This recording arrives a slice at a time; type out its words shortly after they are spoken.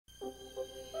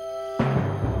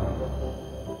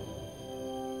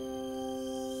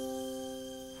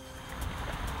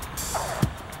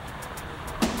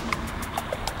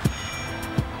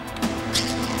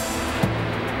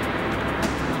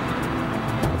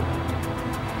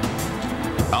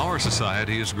Our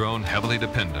society has grown heavily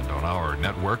dependent on our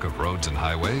network of roads and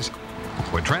highways.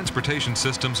 When transportation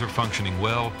systems are functioning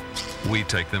well, we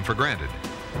take them for granted.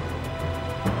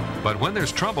 But when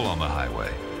there's trouble on the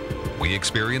highway, we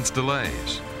experience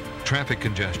delays, traffic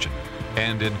congestion,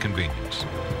 and inconvenience.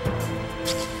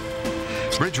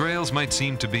 Bridge rails might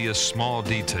seem to be a small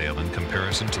detail in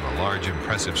comparison to the large,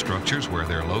 impressive structures where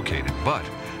they're located, but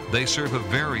they serve a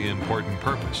very important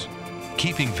purpose,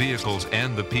 keeping vehicles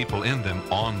and the people in them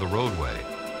on the roadway.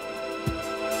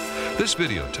 This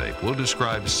videotape will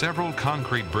describe several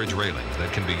concrete bridge railings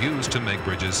that can be used to make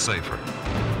bridges safer.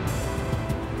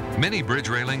 Many bridge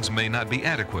railings may not be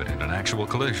adequate in an actual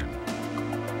collision.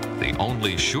 The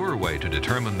only sure way to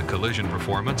determine the collision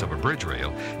performance of a bridge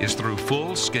rail is through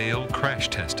full-scale crash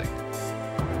testing.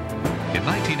 In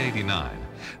 1989,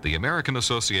 the American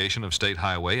Association of State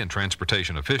Highway and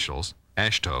Transportation Officials,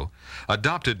 AASHTO,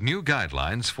 adopted new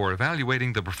guidelines for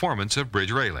evaluating the performance of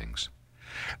bridge railings.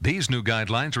 These new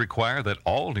guidelines require that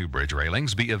all new bridge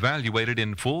railings be evaluated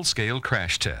in full-scale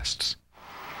crash tests.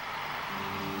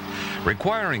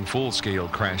 Requiring full-scale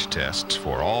crash tests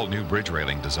for all new bridge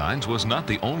railing designs was not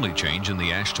the only change in the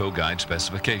AASHTO guide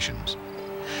specifications.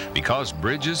 Because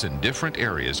bridges in different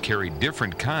areas carry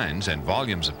different kinds and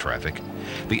volumes of traffic,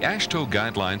 the AASHTO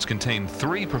guidelines contain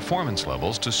 3 performance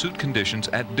levels to suit conditions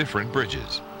at different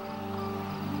bridges.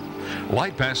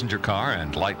 Light passenger car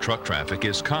and light truck traffic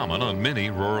is common on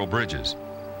many rural bridges.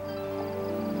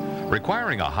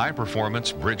 Requiring a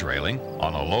high-performance bridge railing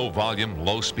on a low-volume,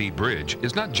 low-speed bridge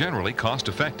is not generally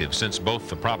cost-effective since both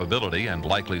the probability and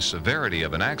likely severity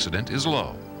of an accident is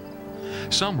low.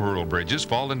 Some rural bridges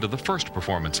fall into the first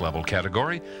performance level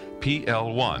category,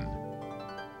 PL1.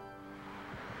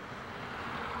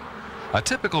 A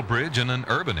typical bridge in an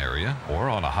urban area or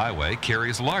on a highway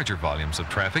carries larger volumes of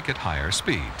traffic at higher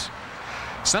speeds.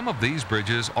 Some of these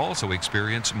bridges also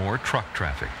experience more truck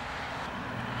traffic.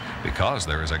 Because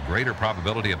there is a greater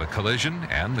probability of a collision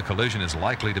and the collision is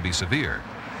likely to be severe,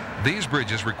 these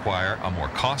bridges require a more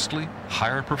costly,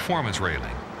 higher performance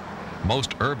railing.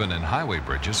 Most urban and highway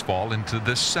bridges fall into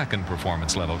this second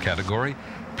performance level category,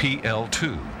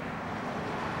 PL2.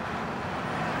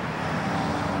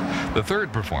 The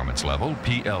third performance level,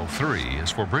 PL3, is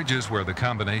for bridges where the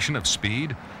combination of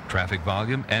speed, traffic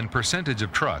volume, and percentage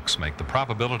of trucks make the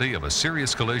probability of a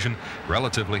serious collision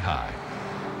relatively high.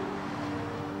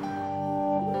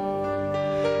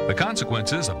 The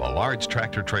consequences of a large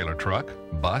tractor-trailer truck,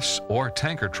 bus, or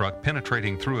tanker truck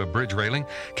penetrating through a bridge railing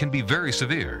can be very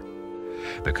severe.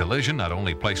 The collision not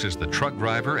only places the truck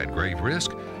driver at grave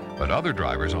risk, but other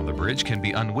drivers on the bridge can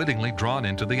be unwittingly drawn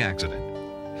into the accident.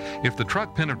 If the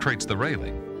truck penetrates the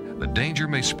railing, the danger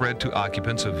may spread to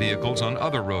occupants of vehicles on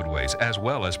other roadways as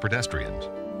well as pedestrians.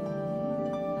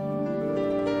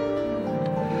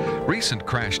 Recent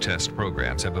crash test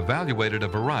programs have evaluated a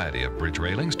variety of bridge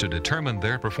railings to determine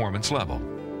their performance level.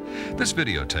 This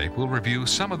videotape will review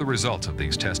some of the results of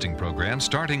these testing programs,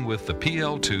 starting with the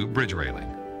PL2 bridge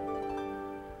railing.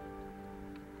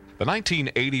 The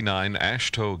 1989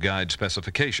 AASHTO guide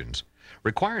specifications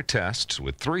require tests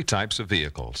with 3 types of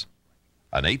vehicles: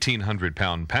 an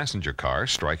 1,800-pound passenger car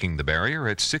striking the barrier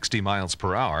at 60 miles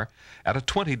per hour at a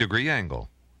 20-degree angle,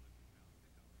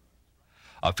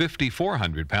 a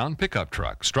 5,400-pound pickup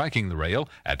truck striking the rail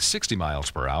at 60 miles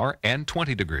per hour and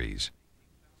 20 degrees,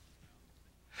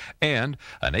 and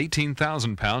an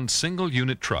 18,000-pound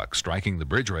single-unit truck striking the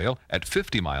bridge rail at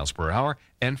 50 miles per hour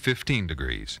and 15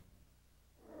 degrees.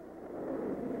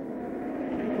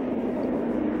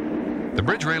 The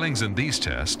bridge railings in these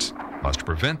tests must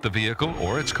prevent the vehicle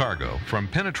or its cargo from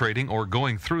penetrating or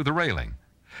going through the railing,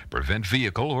 prevent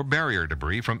vehicle or barrier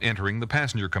debris from entering the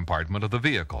passenger compartment of the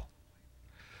vehicle,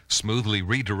 smoothly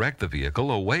redirect the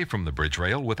vehicle away from the bridge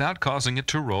rail without causing it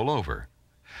to roll over,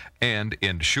 and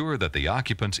ensure that the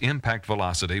occupant's impact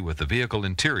velocity with the vehicle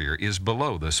interior is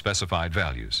below the specified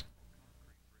values.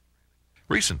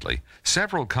 Recently,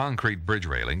 several concrete bridge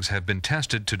railings have been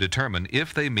tested to determine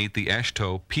if they meet the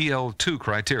AASHTO PL2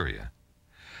 criteria: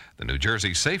 the New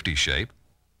Jersey safety shape,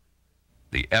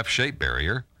 the F-shape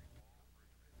barrier,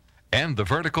 and the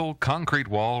vertical concrete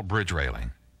wall bridge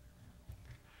railing.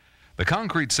 The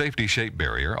concrete safety shape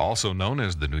barrier, also known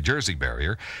as the New Jersey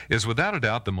barrier, is without a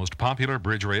doubt the most popular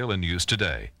bridge rail in use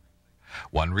today.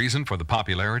 One reason for the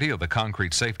popularity of the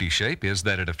concrete safety shape is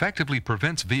that it effectively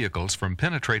prevents vehicles from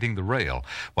penetrating the rail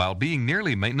while being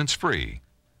nearly maintenance-free.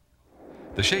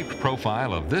 The shaped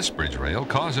profile of this bridge rail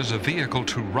causes a vehicle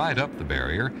to ride up the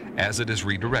barrier as it is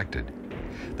redirected.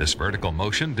 This vertical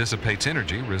motion dissipates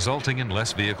energy, resulting in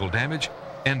less vehicle damage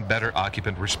and better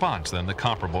occupant response than the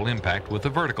comparable impact with the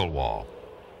vertical wall.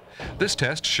 This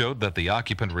test showed that the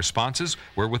occupant responses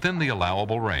were within the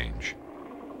allowable range.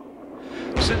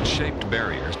 Since shaped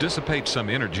barriers dissipate some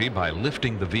energy by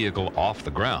lifting the vehicle off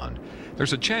the ground,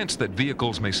 there's a chance that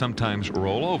vehicles may sometimes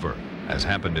roll over, as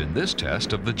happened in this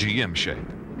test of the GM shape.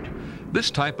 This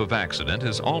type of accident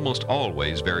is almost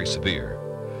always very severe.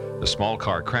 The small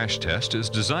car crash test is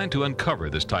designed to uncover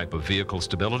this type of vehicle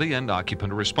stability and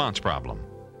occupant response problem.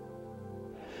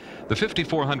 The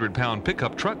 5,400-pound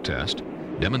pickup truck test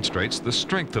demonstrates the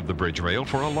strength of the bridge rail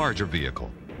for a larger vehicle.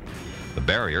 The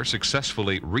barrier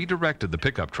successfully redirected the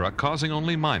pickup truck, causing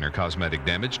only minor cosmetic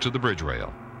damage to the bridge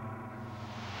rail.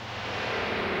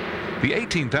 The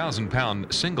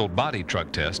 18,000-pound single-body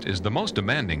truck test is the most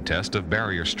demanding test of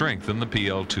barrier strength in the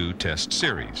PL2 test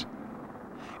series.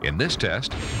 In this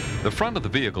test, the front of the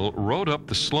vehicle rode up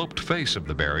the sloped face of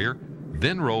the barrier,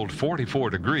 then rolled 44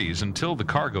 degrees until the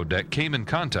cargo deck came in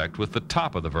contact with the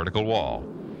top of the vertical wall.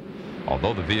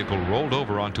 Although the vehicle rolled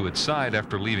over onto its side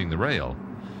after leaving the rail,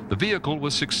 the vehicle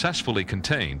was successfully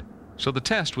contained, so the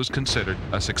test was considered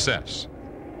a success.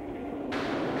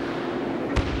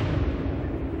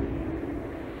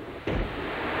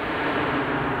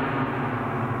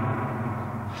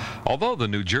 Although the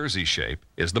New Jersey shape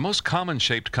is the most common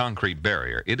shaped concrete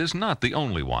barrier, it is not the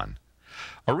only one.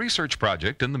 A research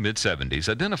project in the mid-70s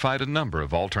identified a number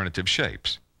of alternative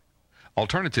shapes.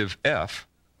 Alternative F,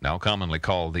 now commonly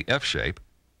called the F shape,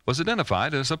 was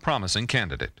identified as a promising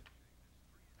candidate.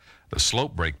 The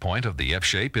slope breakpoint of the F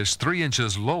shape is 3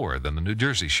 inches lower than the New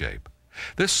Jersey shape.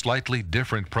 This slightly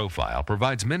different profile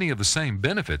provides many of the same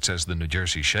benefits as the New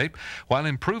Jersey shape while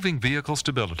improving vehicle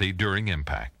stability during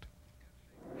impact.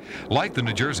 Like the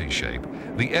New Jersey shape,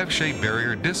 the F-shaped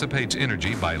barrier dissipates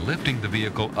energy by lifting the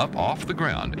vehicle up off the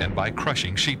ground and by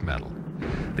crushing sheet metal.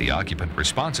 The occupant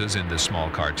responses in this small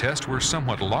car test were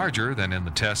somewhat larger than in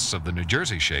the tests of the New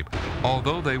Jersey shape,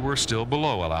 although they were still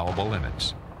below allowable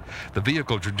limits. The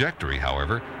vehicle trajectory,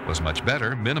 however, was much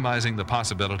better, minimizing the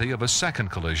possibility of a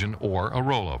second collision or a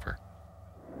rollover.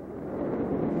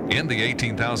 In the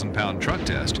 18,000-pound truck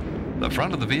test, the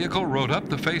front of the vehicle rode up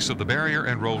the face of the barrier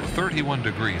and rolled 31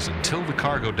 degrees until the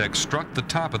cargo deck struck the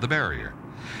top of the barrier.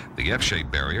 The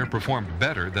F-shaped barrier performed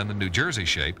better than the New Jersey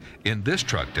shape in this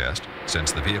truck test,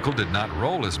 since the vehicle did not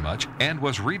roll as much and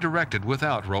was redirected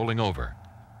without rolling over.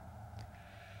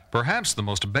 Perhaps the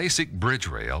most basic bridge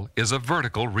rail is a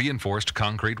vertical reinforced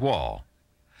concrete wall.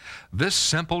 This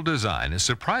simple design is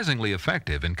surprisingly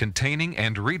effective in containing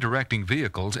and redirecting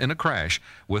vehicles in a crash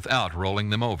without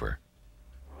rolling them over.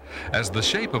 As the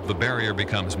shape of the barrier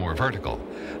becomes more vertical,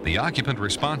 the occupant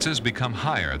responses become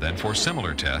higher than for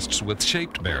similar tests with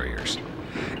shaped barriers.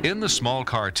 In the small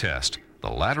car test, the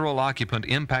lateral occupant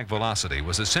impact velocity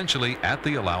was essentially at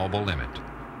the allowable limit.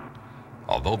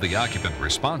 Although the occupant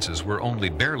responses were only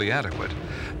barely adequate,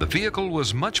 the vehicle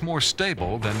was much more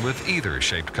stable than with either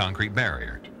shaped concrete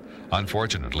barrier.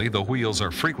 Unfortunately, the wheels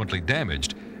are frequently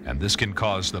damaged, and this can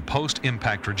cause the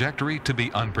post-impact trajectory to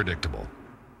be unpredictable.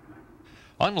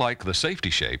 Unlike the safety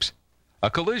shapes,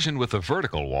 a collision with a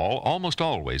vertical wall almost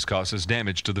always causes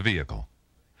damage to the vehicle.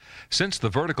 Since the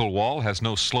vertical wall has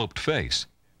no sloped face,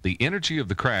 the energy of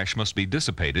the crash must be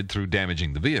dissipated through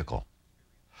damaging the vehicle.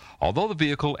 Although the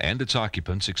vehicle and its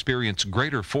occupants experience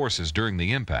greater forces during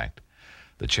the impact,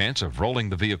 the chance of rolling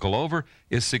the vehicle over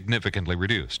is significantly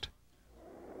reduced.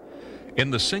 In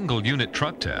the single-unit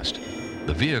truck test,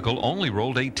 the vehicle only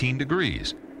rolled 18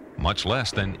 degrees, much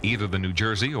less than either the New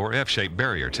Jersey or F-shaped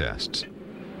barrier tests.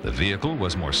 The vehicle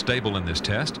was more stable in this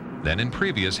test than in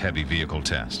previous heavy vehicle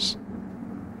tests.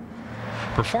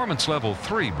 Performance Level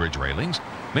 3 bridge railings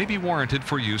may be warranted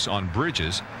for use on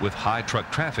bridges with high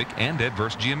truck traffic and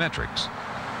adverse geometrics.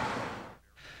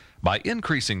 By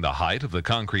increasing the height of the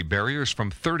concrete barriers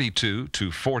from 32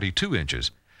 to 42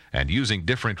 inches and using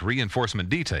different reinforcement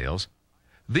details,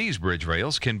 these bridge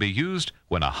rails can be used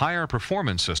when a higher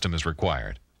performance system is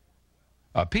required.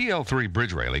 A PL3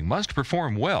 bridge railing must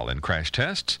perform well in crash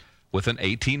tests with an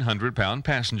 1,800-pound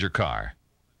passenger car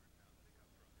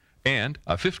and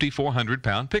a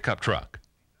 5,400-pound pickup truck,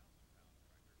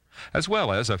 as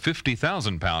well as a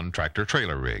 50,000-pound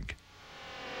tractor-trailer rig.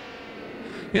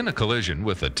 In a collision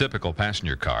with a typical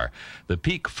passenger car, the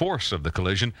peak force of the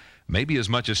collision may be as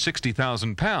much as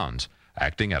 60,000 pounds,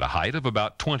 acting at a height of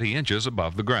about 20 inches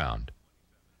above the ground.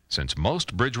 Since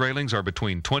most bridge railings are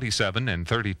between 27 and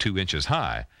 32 inches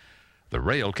high, the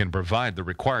rail can provide the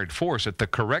required force at the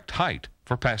correct height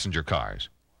for passenger cars.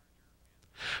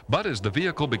 But as the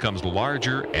vehicle becomes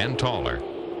larger and taller,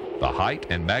 the height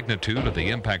and magnitude of the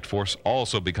impact force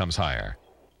also becomes higher.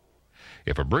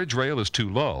 If a bridge rail is too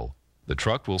low, the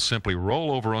truck will simply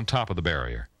roll over on top of the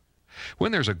barrier.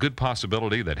 When there's a good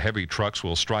possibility that heavy trucks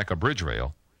will strike a bridge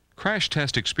rail, crash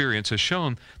test experience has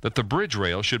shown that the bridge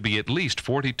rail should be at least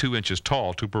 42 inches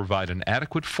tall to provide an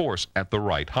adequate force at the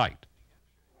right height.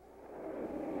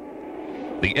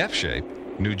 The F-shape,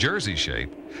 New Jersey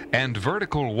shape, and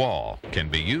vertical wall can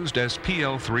be used as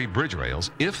PL3 bridge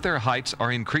rails if their heights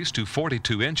are increased to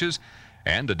 42 inches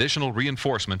and additional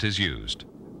reinforcement is used.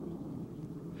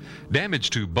 Damage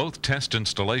to both test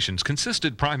installations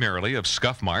consisted primarily of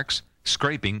scuff marks,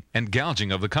 scraping, and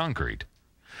gouging of the concrete.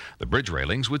 The bridge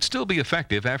railings would still be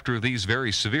effective after these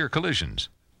very severe collisions.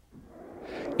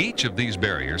 Each of these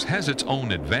barriers has its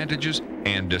own advantages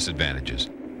and disadvantages.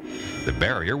 The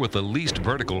barrier with the least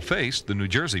vertical face, the New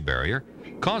Jersey barrier,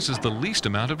 causes the least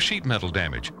amount of sheet metal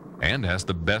damage and has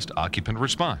the best occupant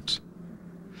response.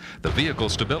 The vehicle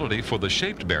stability for the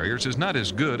shaped barriers is not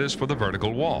as good as for the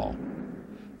vertical wall.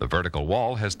 The vertical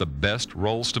wall has the best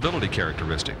roll stability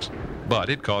characteristics, but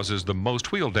it causes the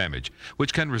most wheel damage,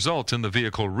 which can result in the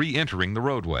vehicle re-entering the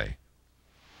roadway.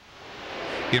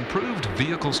 Improved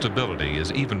vehicle stability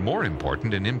is even more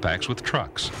important in impacts with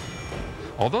trucks.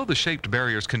 Although the shaped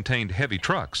barriers contained heavy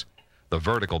trucks, the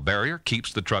vertical barrier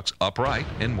keeps the trucks upright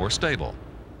and more stable.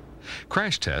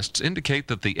 Crash tests indicate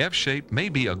that the F-shape may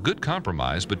be a good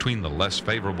compromise between the less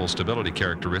favorable stability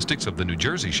characteristics of the New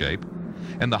Jersey shape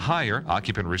and the higher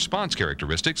occupant response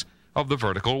characteristics of the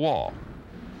vertical wall.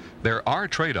 There are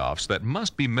trade-offs that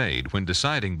must be made when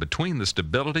deciding between the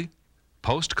stability,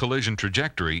 post-collision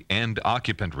trajectory, and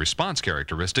occupant response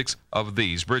characteristics of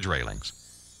these bridge railings.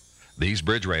 These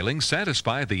bridge railings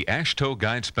satisfy the AASHTO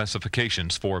guide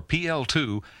specifications for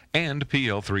PL2 and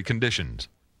PL3 conditions.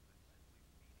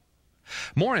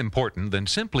 More important than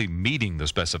simply meeting the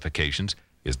specifications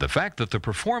is the fact that the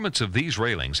performance of these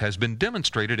railings has been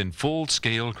demonstrated in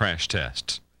full-scale crash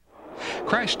tests.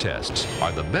 Crash tests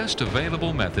are the best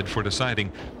available method for deciding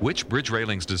which bridge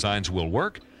railings designs will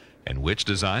work and which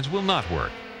designs will not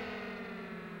work.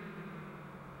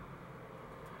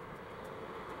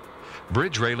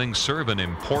 Bridge railings serve an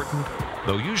important,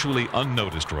 though usually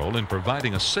unnoticed, role in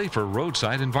providing a safer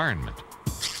roadside environment.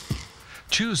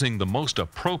 Choosing the most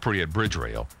appropriate bridge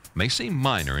rail may seem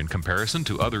minor in comparison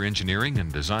to other engineering and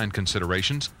design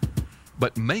considerations,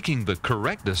 but making the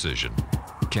correct decision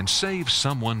can save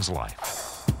someone's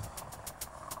life.